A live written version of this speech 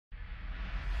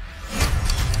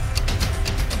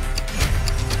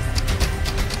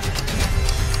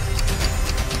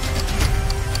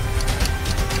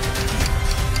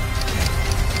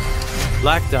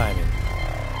Black Diamond.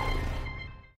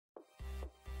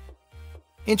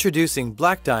 Introducing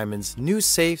Black Diamond's new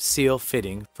safe seal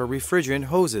fitting for refrigerant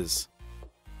hoses.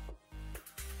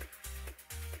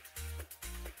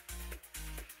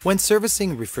 When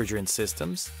servicing refrigerant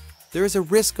systems, there is a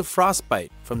risk of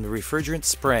frostbite from the refrigerant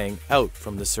spraying out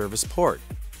from the service port.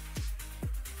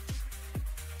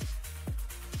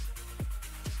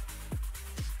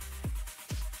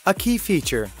 A key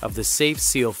feature of the safe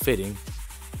seal fitting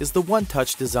is the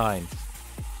one-touch design,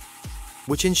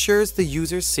 which ensures the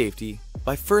user's safety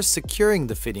by first securing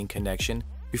the fitting connection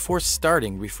before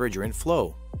starting refrigerant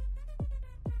flow.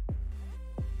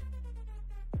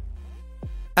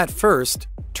 At first,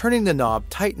 turning the knob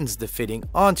tightens the fitting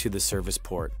onto the service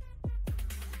port.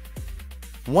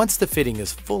 Once the fitting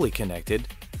is fully connected,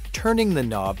 turning the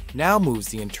knob now moves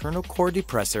the internal core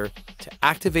depressor to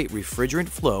activate refrigerant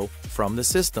flow from the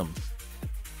system.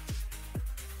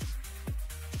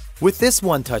 With this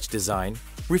one-touch design,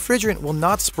 refrigerant will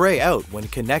not spray out when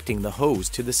connecting the hose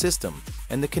to the system,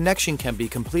 and the connection can be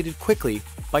completed quickly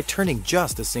by turning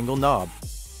just a single knob.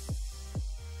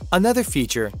 Another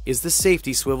feature is the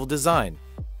safety swivel design.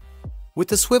 With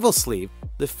the swivel sleeve,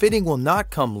 the fitting will not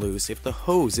come loose if the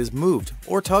hose is moved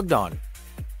or tugged on.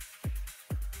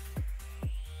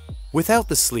 Without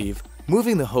the sleeve,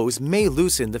 moving the hose may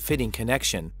loosen the fitting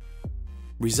connection,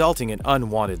 resulting in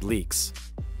unwanted leaks.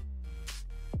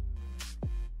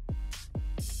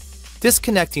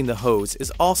 Disconnecting the hose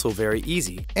is also very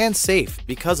easy and safe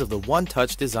because of the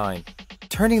one-touch design.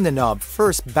 Turning the knob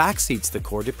first backseats the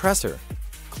core depressor,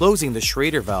 closing the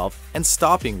Schrader valve and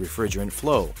stopping refrigerant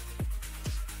flow.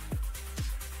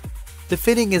 The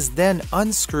fitting is then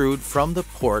unscrewed from the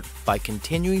port by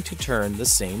continuing to turn the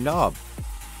same knob.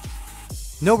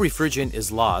 No refrigerant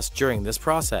is lost during this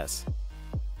process.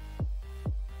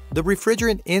 The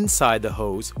refrigerant inside the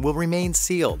hose will remain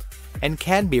sealed and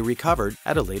can be recovered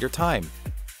at a later time.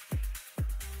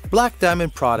 Black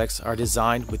Diamond products are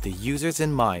designed with the users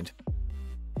in mind.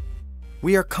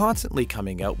 We are constantly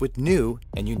coming out with new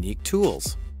and unique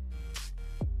tools.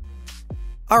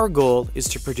 Our goal is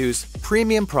to produce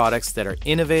premium products that are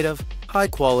innovative, high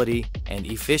quality, and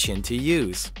efficient to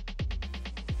use.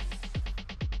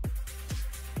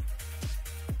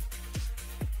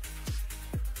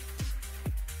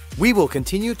 We will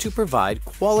continue to provide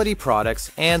quality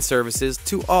products and services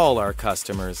to all our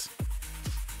customers.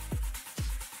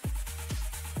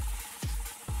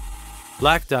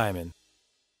 Black Diamond.